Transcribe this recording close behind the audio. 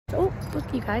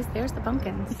look, you guys, there's the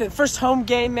pumpkins. The first home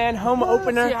game, man, home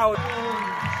opener. The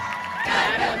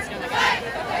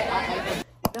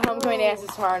homecoming dance is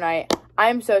tomorrow night.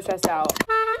 I'm so stressed out.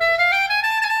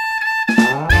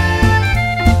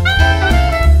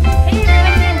 Hey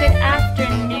everybody, and good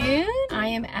afternoon. I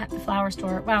am at the flower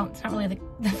store. Well, it's not really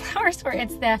the flower store,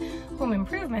 it's the home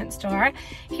improvement store.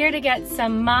 Here to get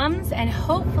some mums, and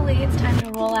hopefully it's time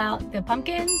to roll out the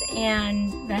pumpkins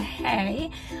and the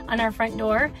hay on our front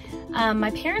door.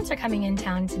 My parents are coming in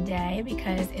town today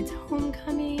because it's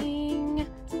homecoming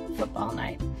football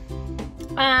night.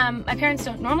 My parents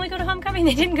don't normally go to homecoming.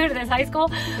 They didn't go to this high school,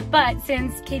 but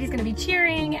since Katie's gonna be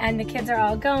cheering and the kids are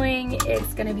all going,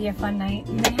 it's gonna be a fun night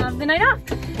and they have the night off.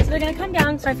 So they're gonna come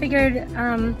down, so I figured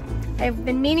I've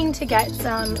been meaning to get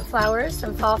some flowers,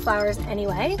 some fall flowers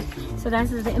anyway. So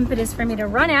this is the impetus for me to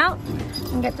run out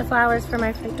and get the flowers for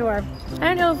my front door.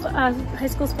 I don't know if high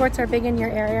school sports are big in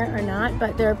your area or not,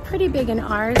 but they're pretty big in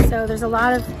ours. So there's a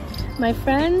lot of my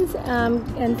friends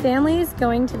and families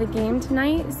going to the game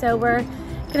tonight. So we're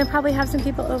gonna probably have some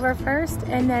people over first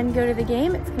and then go to the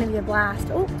game. It's gonna be a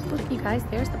blast. Oh, look you guys,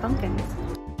 there's the pumpkins.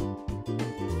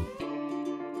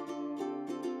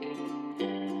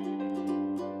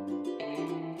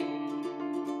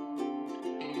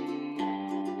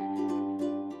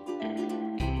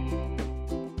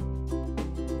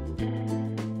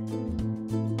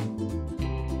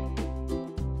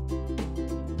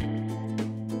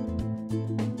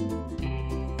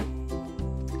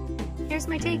 Here's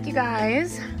my take, you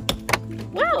guys.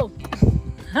 Whoa!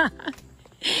 You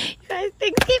guys,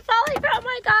 things keep falling from, oh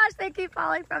my gosh, they keep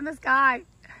falling from the sky.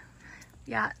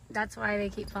 Yeah, that's why they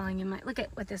keep falling in my, look at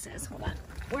what this is, hold on.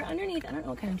 We're underneath, I don't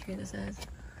know what kind of tree this is.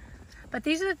 But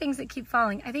these are the things that keep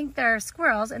falling. I think they're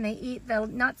squirrels and they eat the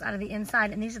nuts out of the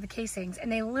inside, and these are the casings, and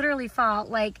they literally fall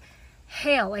like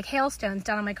hail, like hailstones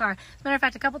down on my car. As a matter of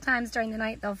fact, a couple times during the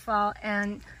night they'll fall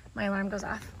and my alarm goes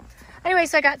off. Anyway,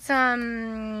 so I got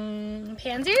some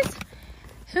pansies.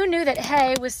 Who knew that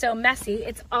hay was so messy?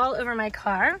 It's all over my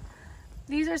car.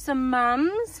 These are some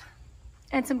mums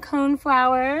and some cone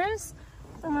flowers.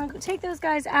 So I'm gonna go take those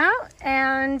guys out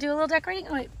and do a little decorating.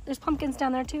 Oh wait, there's pumpkins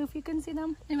down there too, if you can see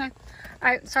them. Anyway, all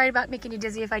right, sorry about making you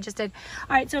dizzy if I just did.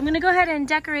 All right, so I'm gonna go ahead and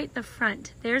decorate the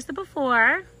front. There's the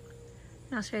before, and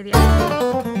I'll show you the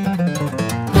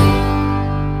after.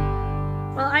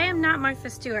 Well, I am not Martha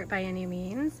Stewart by any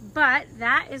means, but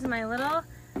that is my little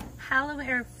Halloween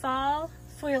or fall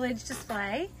foliage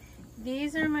display.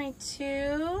 These are my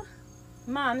two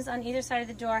mums on either side of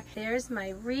the door. There's my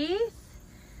wreath.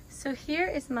 So here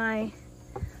is my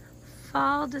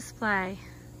fall display.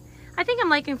 I think I'm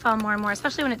liking fall more and more,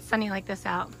 especially when it's sunny like this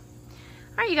out.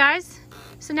 All right, you guys.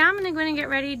 So now I'm gonna go in and get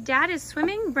ready. Dad is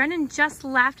swimming. Brennan just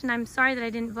left, and I'm sorry that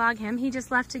I didn't vlog him. He just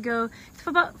left to go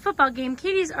to the football game.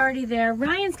 Katie's already there.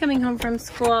 Ryan's coming home from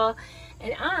school,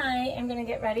 and I am gonna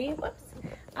get ready. Whoops.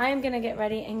 I am gonna get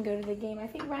ready and go to the game. I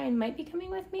think Ryan might be coming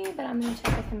with me, but I'm gonna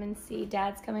check with him and see.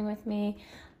 Dad's coming with me.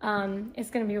 It's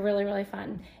gonna be really, really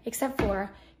fun. Except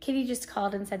for Katie just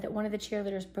called and said that one of the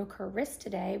cheerleaders broke her wrist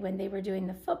today when they were doing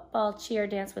the football cheer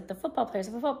dance with the football players.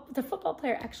 The football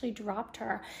player actually dropped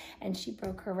her and she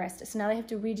broke her wrist. So now they have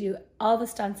to redo all the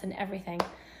stunts and everything.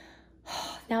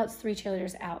 Now it's 3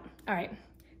 cheerleaders out. All right,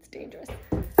 it's dangerous.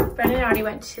 Brennan already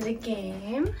went to the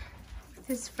game with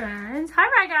his friends. Hi,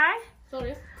 Rye Guy.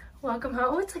 Sorry. Welcome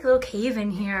home. Oh, it's like a little cave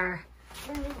in here.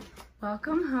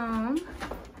 Welcome home.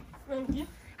 Thank you.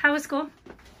 How was school?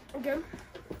 Okay.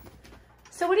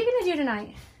 So what are you gonna do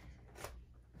tonight?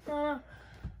 Do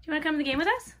you Want to come to the game with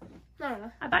us?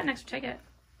 No. I bought an extra ticket.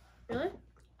 Really?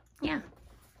 Yeah.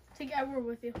 Take Edward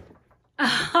with you.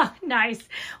 Oh, nice.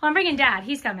 Well, I'm bringing Dad.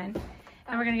 He's coming.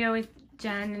 And we're going to go with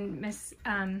Jen and Miss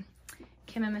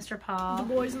Kim and Mr. Paul.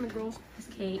 The boys and the girls. Miss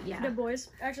Kate, yeah. The boys.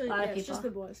 Actually, A lot of yeah, it's people. just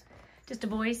the boys. Just the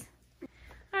boys?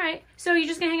 All right. So you're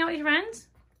just going to hang out with your friends?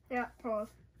 Yeah, probably.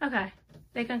 Okay.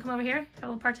 They can come over here? Have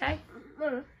a little partay?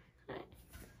 No.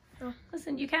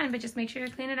 Listen, you can, but just make sure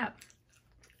you clean it up.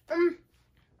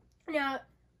 Yeah,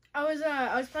 I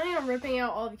was planning on ripping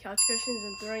out all the couch cushions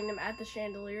and throwing them at the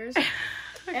chandeliers,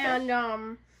 Okay.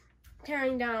 and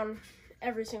tearing down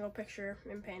every single picture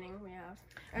and painting we have.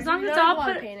 As long as it's all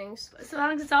put, paintings. as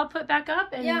long as it's all put back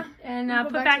up and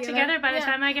put back together by the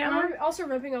time I get home. Also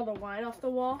ripping all the wine off the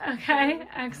wall. Okay,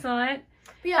 excellent.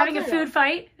 But yeah, Having a food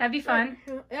fight, that'd be fun.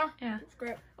 Yeah, it's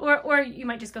great. Or you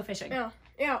might just go fishing. Yeah.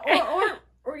 Or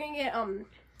we're gonna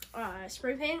get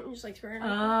spray paint and just like spray it.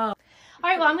 Oh. All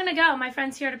right, well, I'm gonna go. My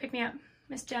friend's here to pick me up.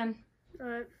 Miss Jen. All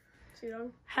right. See you,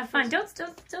 dog. Have fun. Don't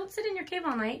sit in your cave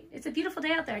all night. It's a beautiful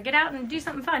day out there. Get out and do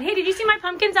something fun. Hey, did you see my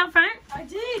pumpkins out front? I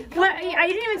did. What? I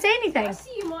didn't even say anything. I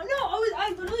see you, Mom. No,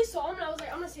 I literally saw them and I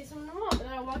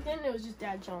walked in, it was just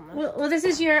Dad chilling there. Well, this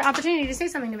is your opportunity to say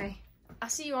something to me. I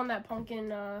see you on that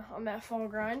pumpkin, on that fall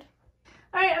grind.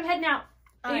 All right, I'm heading out.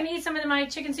 Are you All gonna eat some of my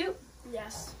chicken soup?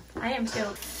 Yes. I am too.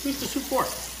 Who's the soup for?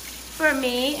 For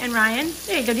me and Ryan.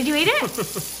 There you go. Did you eat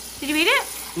it? Did you eat it?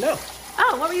 No.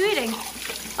 Oh, what were you eating?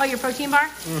 Oh, your protein bar?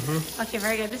 Mm-hmm. Okay,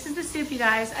 very good. This is the soup, you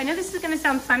guys. I know this is gonna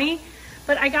sound funny,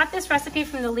 but I got this recipe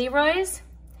from the Leroy's.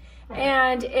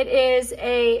 And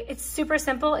it's super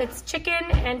simple. It's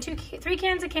chicken and 3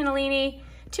 cans of cannellini,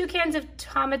 2 cans of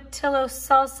tomatillo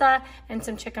salsa, and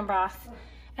some chicken broth.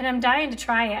 And I'm dying to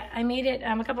try it. I made it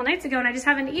a couple nights ago and I just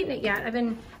haven't eaten it yet. I've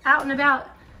been out and about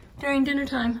during dinner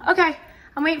time. Okay,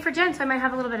 I'm waiting for Jen, so I might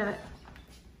have a little bit of it.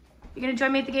 You gonna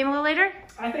join me at the game a little later?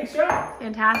 I think so.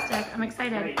 Fantastic, I'm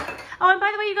excited. Oh, and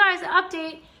by the way, you guys,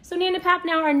 update. So Nan and Pap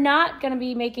now are not gonna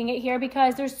be making it here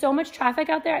because there's so much traffic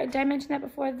out there. Did I mention that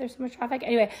before? There's so much traffic.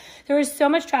 Anyway, there is so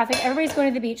much traffic. Everybody's going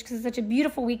to the beach because it's such a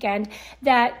beautiful weekend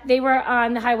that they were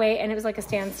on the highway and it was like a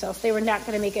standstill. So they were not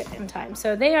gonna make it in time.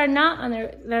 So they are not on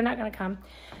their, they're not gonna come.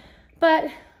 But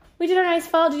we did a nice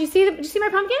fall. Did you see my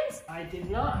pumpkins? I did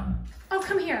not. Oh,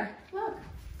 come here. Look.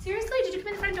 Seriously, did you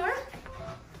come in the front door?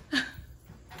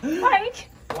 Mike.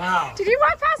 Wow. Did you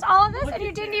walk past all of this and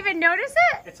you didn't even notice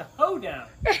it? It's a hoedown.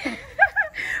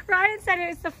 Ryan said it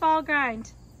was the fall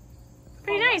grind.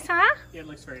 Pretty nice, huh? Yeah, it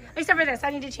looks very nice. Except for this,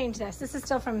 I need to change this. This is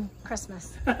still from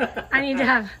Christmas. I need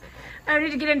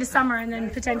to get into summer and then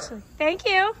potentially. Thank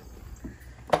you.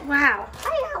 Wow.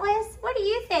 Hi, Alice. What do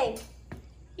you think?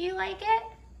 You like it?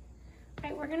 All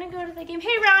right, we're gonna go to the game.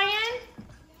 Hey, Ryan.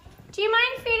 Do you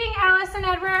mind feeding Alice and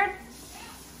Edward?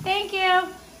 Thank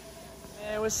you.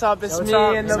 Hey, what's up? It's Yo, what's me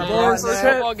up? and the Man, boys. first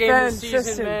football game of the season,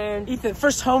 Tristan, man. Ethan,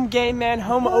 first home game, man.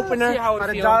 Home opener. See how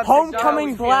it feels. Homecoming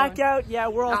How we blackout. Yeah,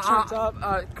 we're all turned up.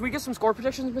 Can we get some score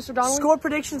predictions, Mr. Donnelly? Score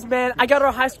predictions, man. I got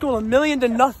our high school 1,000,000 to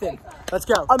nothing. Let's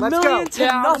go. A million to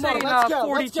Yeah, I'm nothing. saying, Let's go.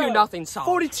 42-0 solid.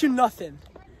 42-0.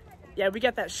 Yeah, we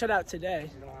got that shutout today.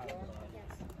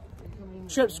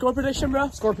 Trip, score prediction, bro.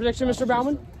 Score prediction, Mr.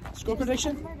 Bauman? Score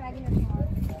prediction.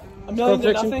 1,000,000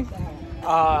 to nothing.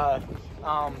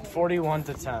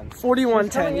 41-10.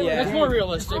 41-10. Yeah. That's more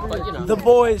realistic, but you know. The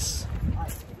boys.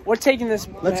 We're taking this.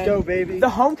 Let's man. go, baby. The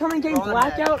homecoming game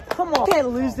blackout. Come on. Can't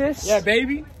lose this. Yeah,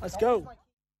 baby. Let's go.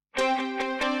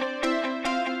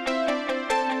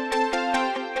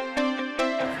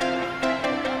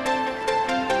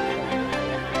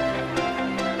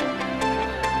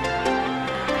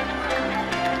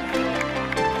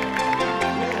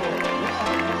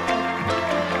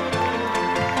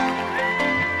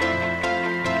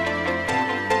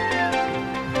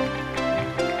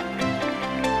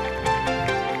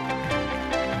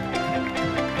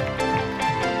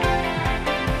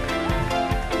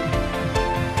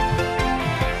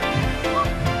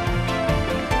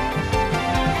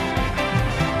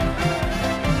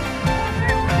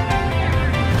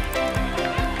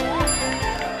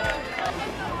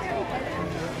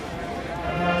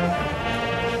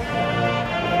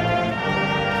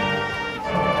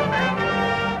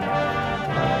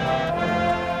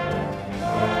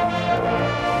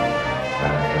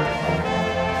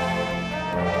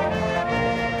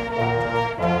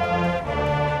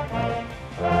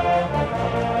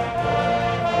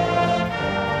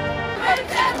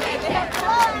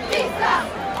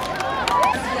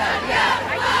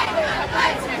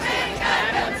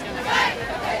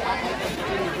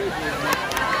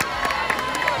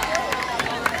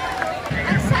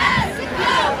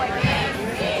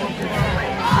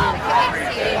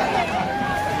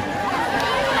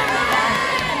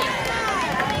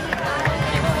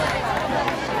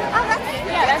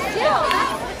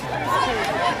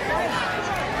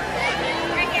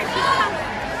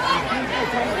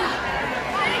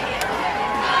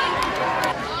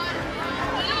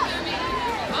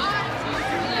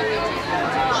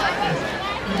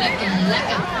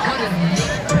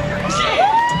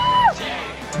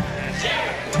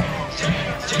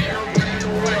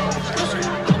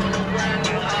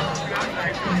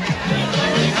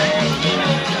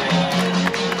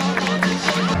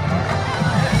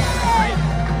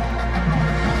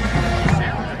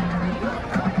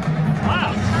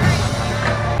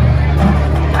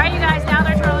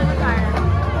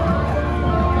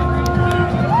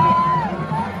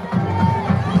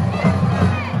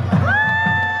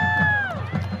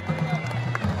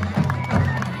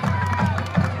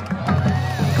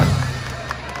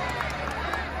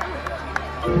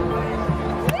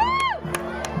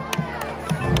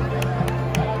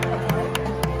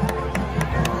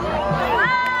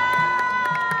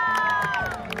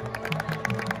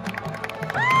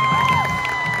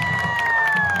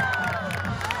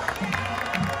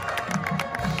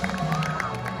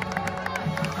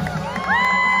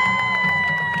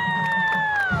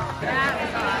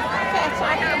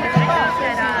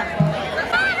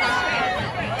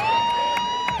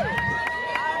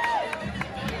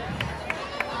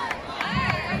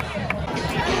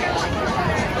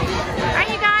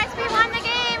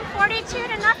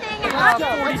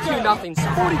 42-0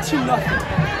 South.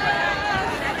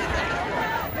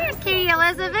 42-0. There's Katie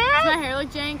Elizabeth. Does my hair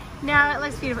look jank? No, it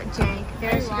looks beautiful. Jank.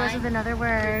 There she goes with another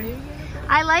word.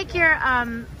 I like your,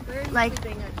 like,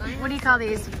 what do you call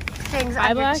these things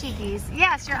on your cheekies?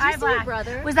 Yes, your eye black.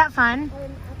 Was that fun?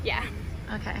 Yeah.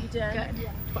 Okay, good.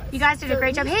 You guys did a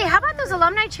great job. Hey, how about those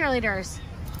alumni cheerleaders?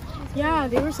 Yeah,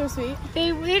 they were so sweet.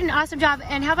 They did an awesome job.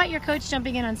 And how about your coach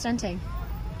jumping in on stunting?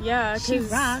 Yeah, she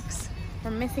rocks.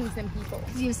 We're missing some people.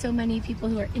 You have so many people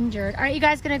who are injured. All right, you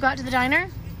guys gonna go out to the diner?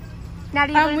 Now,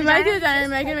 do you We might do the diner.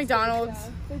 We might go to McDonald's.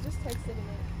 They just texted me.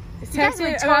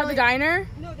 Texted about the diner?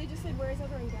 No, they just said, where is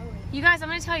everyone going? You guys, I'm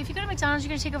gonna tell you, if you go to McDonald's, you're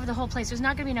gonna take over the whole place. There's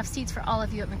not gonna be enough seats for all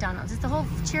of you at McDonald's. It's the whole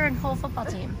cheer and whole football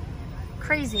team.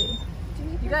 Crazy.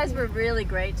 You guys were really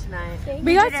great tonight.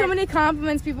 We got so many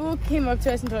compliments. People came up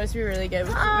to us and told us we were really good,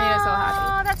 which made us all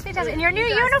happy. Oh, that's fantastic. And your new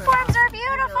uniforms are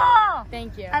beautiful.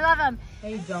 Thank you. I love them.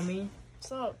 Hey, dummy.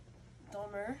 What's up?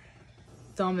 Dumber.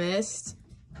 Dumbest.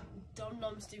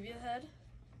 Dum stupid head.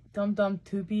 Dum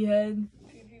toopy head.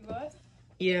 Poopy butt.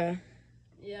 Yeah.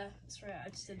 Yeah, that's right. I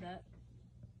just did that.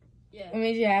 Yeah. What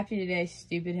made you happy today,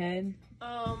 stupid head?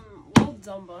 Well,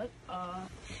 dumb butt.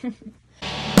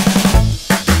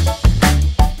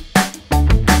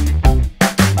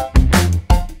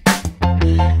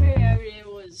 Every day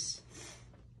was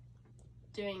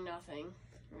doing nothing,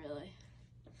 really.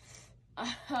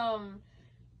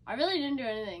 I really didn't do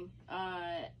anything.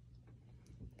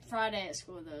 Friday at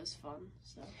school though was fun.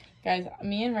 So Guys,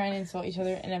 me and Ryan insult each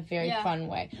other in a very fun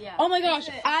way. Yeah. Oh my gosh,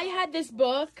 I had this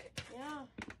book. Yeah.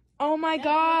 Oh my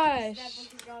gosh. That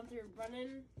book has gone through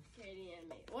Brennan, Katie, and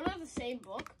me. Well, not the same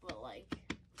book, but like.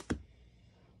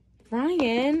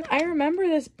 Ryan, I remember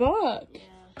this book. Yeah.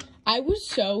 I was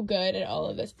so good at all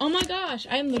of this. Oh my gosh,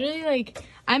 I'm literally like,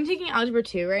 I'm taking Algebra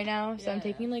 2 right now, so I'm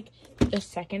taking like the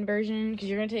second version, because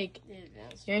you're gonna take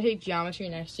geometry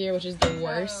next year, which is the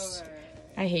worst. Right.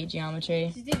 I hate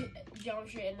geometry. You did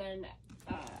geometry and then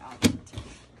algebra.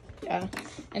 Yeah,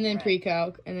 and then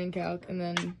pre-calc, and then calc, and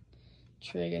then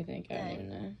trig, I think. I don't even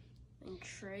know. And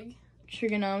trig.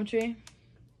 Trigonometry.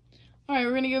 Alright,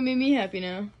 we're gonna go make me happy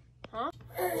now. Huh?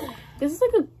 This is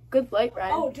like a good light,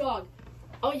 Ryan. Oh, dog.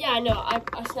 Oh, yeah, I know. I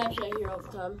Snapchat here all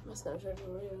the time. I Snapchat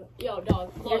here. Yo,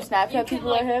 dog. Your Snapchat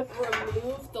people are hip?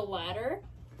 Remove the ladder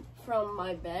from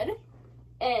my bed.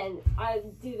 And I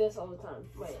do this all the time.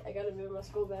 Wait, I gotta move my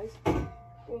school bags. Give me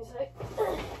a sec. I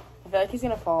feel like he's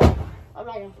gonna fall. I'm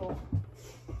not gonna fall.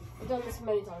 I've done this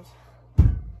many times.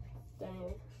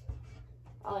 Dang.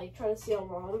 I like try to see how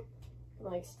long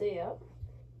and like stay up.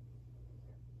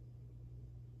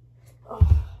 Oh,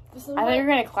 I thought you were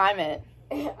gonna climb it.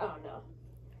 Oh no.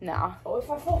 No. Oh, if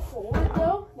I fall forward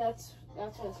though, that's when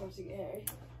it starts to get hairy.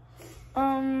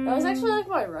 That was actually like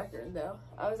my record though.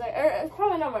 I was like, it's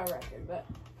probably not my record, but.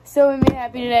 So what made me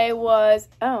happy today was,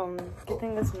 good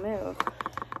thing this moved,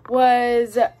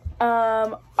 was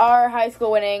our high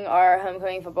school winning our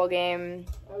homecoming football game.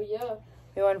 Oh yeah.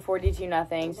 We won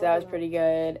 42-0, so that was pretty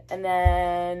good. And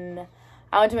then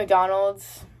I went to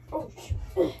McDonald's. Oh,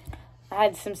 I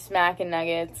had some smack and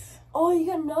nuggets. Oh, you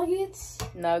got nuggets?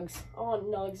 Nugs. I want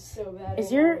nugs so bad.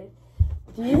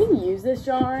 Do you even use this,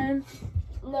 John?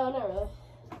 No, not really.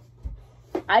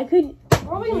 I could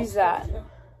Probably use that.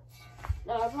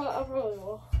 No, I probably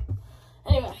will.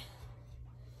 Anyway,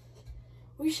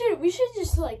 we should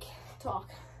just like talk.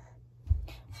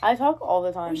 I talk all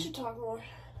the time. We should talk more.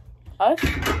 Us?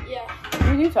 Yeah.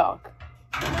 We do talk.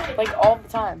 Like all the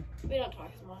time. We don't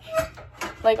talk as much.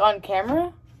 Like on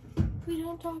camera? We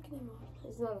don't talk anymore.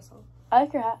 It's not a song. I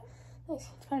like your hat. Thanks.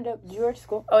 It's kind of dope. Did you wear it to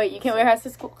school? Oh wait, you can't wear hats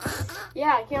to school.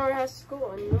 Yeah, I can't wear hats to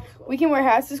school and middle school. We can wear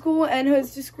hats to school and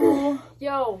hoods to school.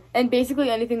 Yo. And basically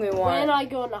anything we want. When I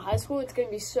go into high school, it's gonna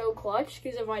be so clutch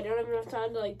because if I don't have enough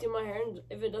time to like do my hair and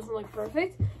if it doesn't look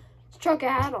perfect, just chuck a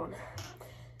hat on.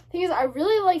 Thing is, I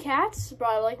really like hats, but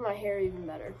I like my hair even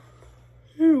better.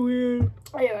 You're weird.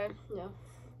 Anyway, yeah.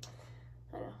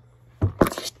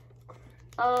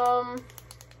 I know.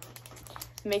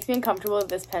 It makes me uncomfortable if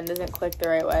this pen doesn't click the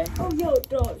right way. Oh, yo,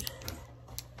 dog.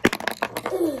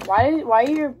 Why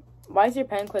is your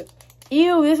pen click?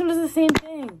 Ew, this one does the same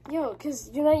thing. Yo,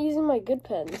 because you're not using my good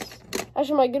pens.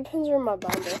 Actually, my good pens are in my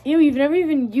binder. Ew, you've never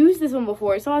even used this one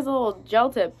before. It still has a little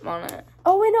gel tip on it.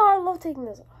 Oh, wait, no, I love taking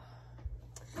this off.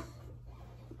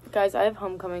 Guys, I have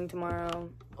homecoming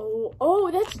tomorrow. Oh,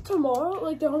 that's tomorrow?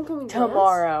 Like the homecoming dance?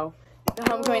 Tomorrow.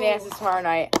 The homecoming dance is tomorrow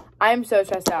night. I'm so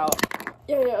stressed out.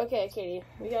 Yeah, okay, Katie.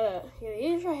 You gotta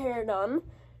get your hair done.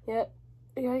 Yeah,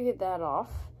 you gotta get that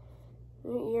off.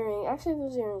 Earring. Actually,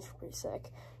 those earrings are pretty sick.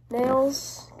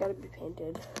 Nails gotta be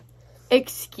painted.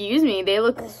 Excuse me, they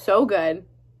look so good.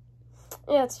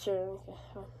 Yeah, it's true.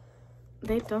 Okay.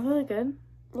 They don't feel good?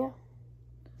 Yeah.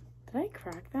 Did I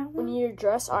crack that When one? your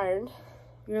dress ironed.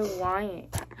 You're lying.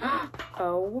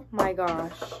 Oh my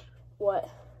gosh. What?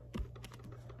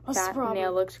 What's the That problem?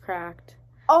 nail looks cracked.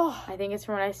 Oh, I think it's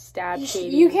from when I stabbed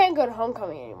Katie. you can't go to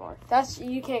homecoming anymore.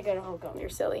 You can't go to homecoming. You're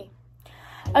silly.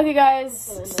 Okay,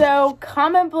 guys. So,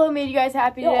 comment below made you guys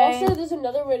happy No, today. also, there's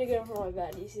another way to get from my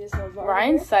bed. Do you see this little bar?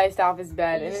 Ryan here? sized off his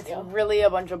bed, and it's really a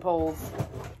bunch of poles.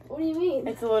 What do you mean?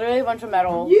 It's literally a bunch of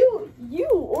metal. You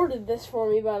ordered this for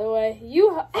me, by the way.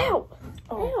 Ow!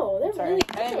 Ow! They're sorry. really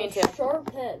I didn't mean to.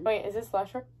 sharp pen. Wait, is this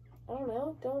flash sharp? I don't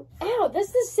know. Don't. Ow!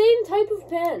 That's the same type of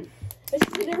pen. It's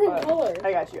just a different color.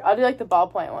 I got you. I'll do like the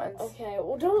ballpoint ones. Okay.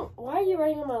 Well, don't. Why are you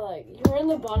writing on my leg? You're on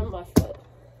the bottom of my foot.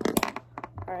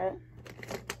 All right.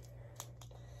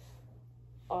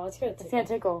 Oh, it's gonna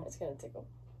tickle. It's gonna tickle.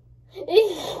 It's gonna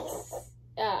tickle.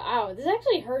 Ow! This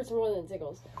actually hurts more than it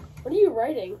tickles. What are you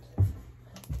writing?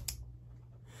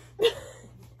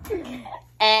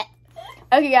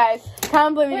 Okay, guys.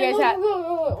 Comment below if you guys Wait, have.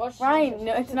 look, watch this. Ryan,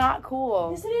 no, it's not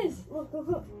cool. Yes, it is.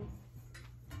 Look.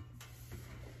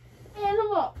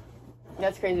 Animal.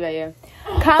 That's crazy about you.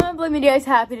 Comment below if you guys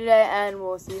happy today, and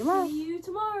we'll see you tomorrow. See you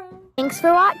tomorrow. Thanks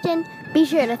for watching. Be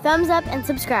sure to thumbs up and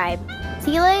subscribe.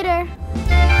 See you later.